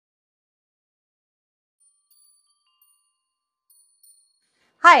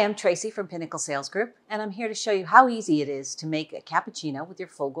Hi, I'm Tracy from Pinnacle Sales Group, and I'm here to show you how easy it is to make a cappuccino with your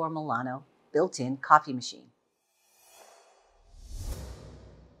Fulgor Milano built-in coffee machine.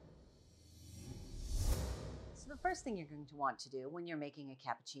 So the first thing you're going to want to do when you're making a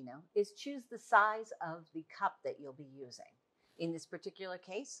cappuccino is choose the size of the cup that you'll be using. In this particular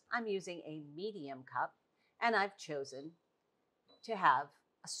case, I'm using a medium cup, and I've chosen to have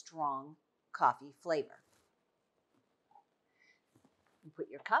a strong coffee flavor. You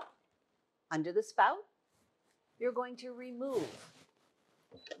put your cup under the spout. You're going to remove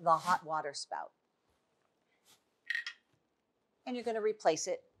the hot water spout, and you're going to replace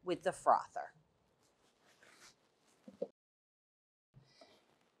it with the frother.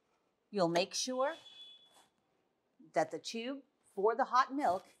 You'll make sure that the tube for the hot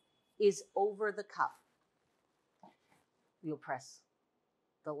milk is over the cup. You'll press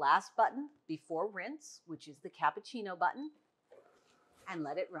the last button before rinse, which is the cappuccino button, and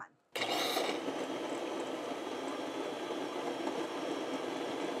let it run.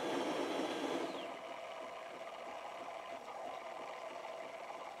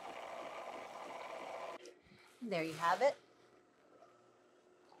 There you have it.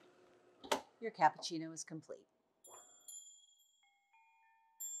 Your cappuccino is complete.